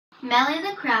Mele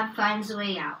the Crab Finds a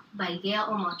Way Out by Gail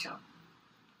Omoto.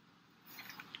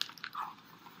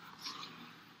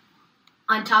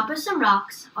 On top of some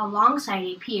rocks, alongside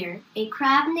a pier, a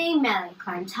crab named Mele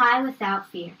climbed high without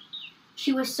fear.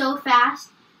 She was so fast,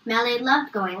 Mele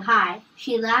loved going high.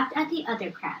 She laughed at the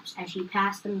other crabs as she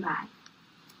passed them by.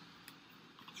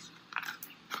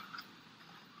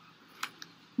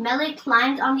 Mele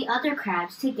climbed on the other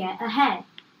crabs to get ahead.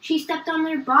 She stepped on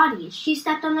their bodies. She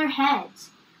stepped on their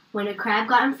heads. When a crab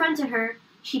got in front of her,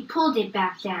 she pulled it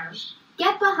back down.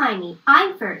 "Get behind me,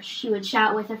 I'm first," she would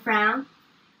shout with a frown.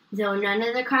 Though none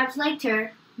of the crabs liked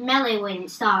her, Mele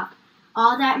wouldn't stop.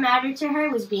 All that mattered to her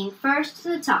was being first to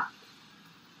the top.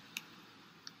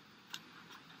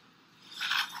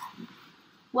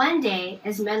 One day,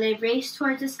 as Mele raced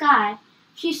towards the sky,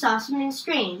 she saw something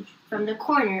strange from the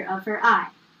corner of her eye.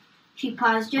 She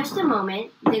paused just a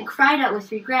moment, then cried out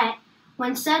with regret,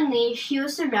 when suddenly she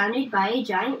was surrounded by a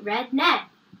giant red net.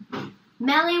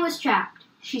 Mele was trapped.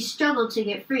 She struggled to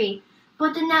get free,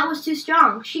 but the net was too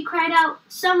strong. She cried out,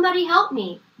 "Somebody help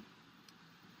me!"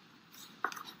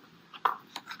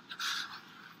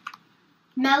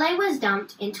 Mele was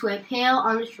dumped into a pail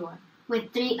on the shore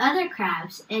with 3 other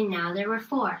crabs, and now there were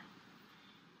 4.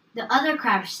 The other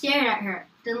crabs stared at her,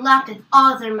 then laughed with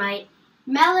all their might.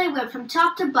 "Mele went from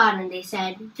top to bottom," they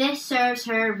said. "This serves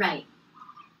her right."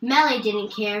 Mele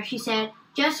didn't care, she said.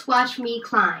 "Just watch me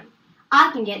climb. I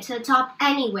can get to the top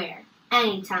anywhere,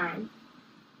 anytime."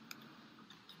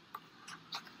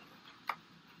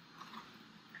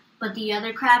 But the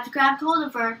other crabs grabbed hold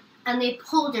of her, and they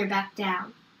pulled her back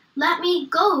down. "Let me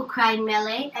go," cried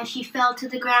Mele as she fell to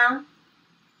the ground.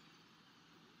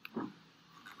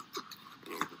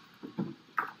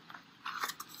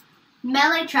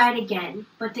 Mele tried again,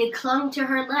 but they clung to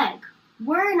her leg.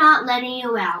 "We're not letting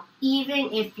you out,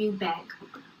 even if you beg.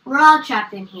 We're all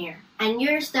trapped in here, and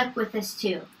you're stuck with us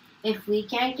too. If we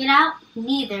can't get out,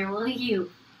 neither will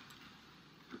you."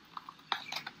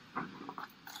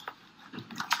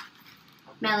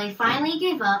 Mele finally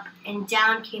gave up, and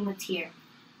down came a tear.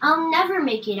 "I'll never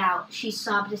make it out," she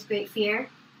sobbed with great fear.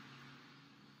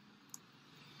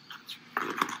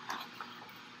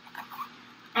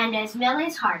 And as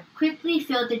Mele's heart quickly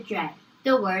filled with dread,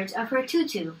 the words of her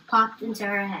Tutu popped into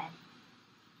her head.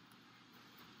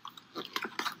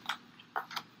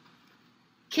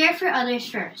 "Care for others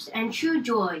first, and true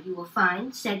joy you will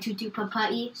find," said Tutu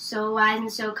Papai, so wise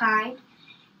and so kind.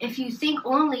 "If you think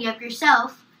only of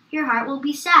yourself, your heart will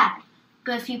be sad.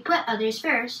 But if you put others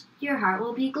first, your heart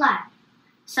will be glad."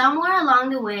 Somewhere along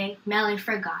the way, Mele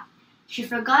forgot. She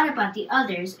forgot about the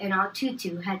others and all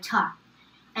Tutu had taught.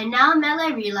 And now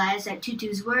Mele realized that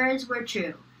Tutu's words were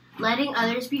true. Letting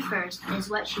others be first is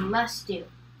what she must do.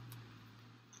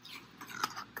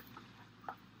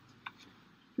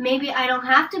 Maybe I don't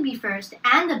have to be first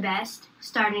and the best.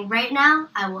 Starting right now,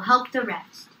 I will help the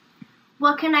rest.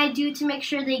 What can I do to make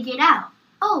sure they get out?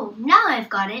 "Oh, now I've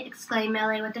got it," exclaimed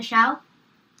Mele with a shout.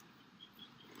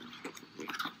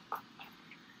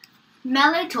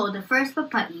 Mele told the first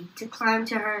Papai to climb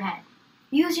to her head.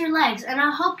 "Use your legs and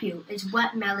I'll help you," is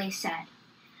what Mele said.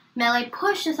 Mele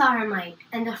pushed with all her might,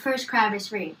 and the first crab is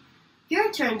free.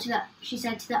 "Your turn," she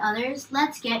said to the others.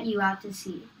 "Let's get you out to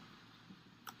sea."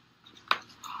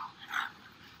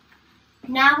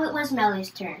 Now it was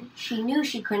Mele's turn. She knew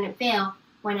she couldn't fail.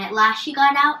 When at last she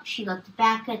got out, she looked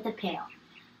back at the pail.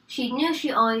 She knew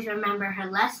she always remembered her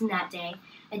lesson that day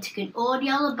and took an old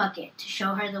yellow bucket to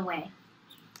show her the way.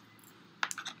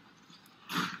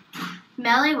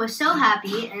 Mele was so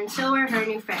happy, and so were her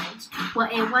new friends.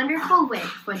 What a wonderful way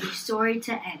for the story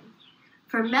to end.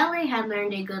 For Mele had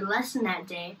learned a good lesson that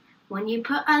day. When you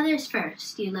put others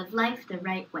first, you live life the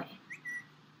right way.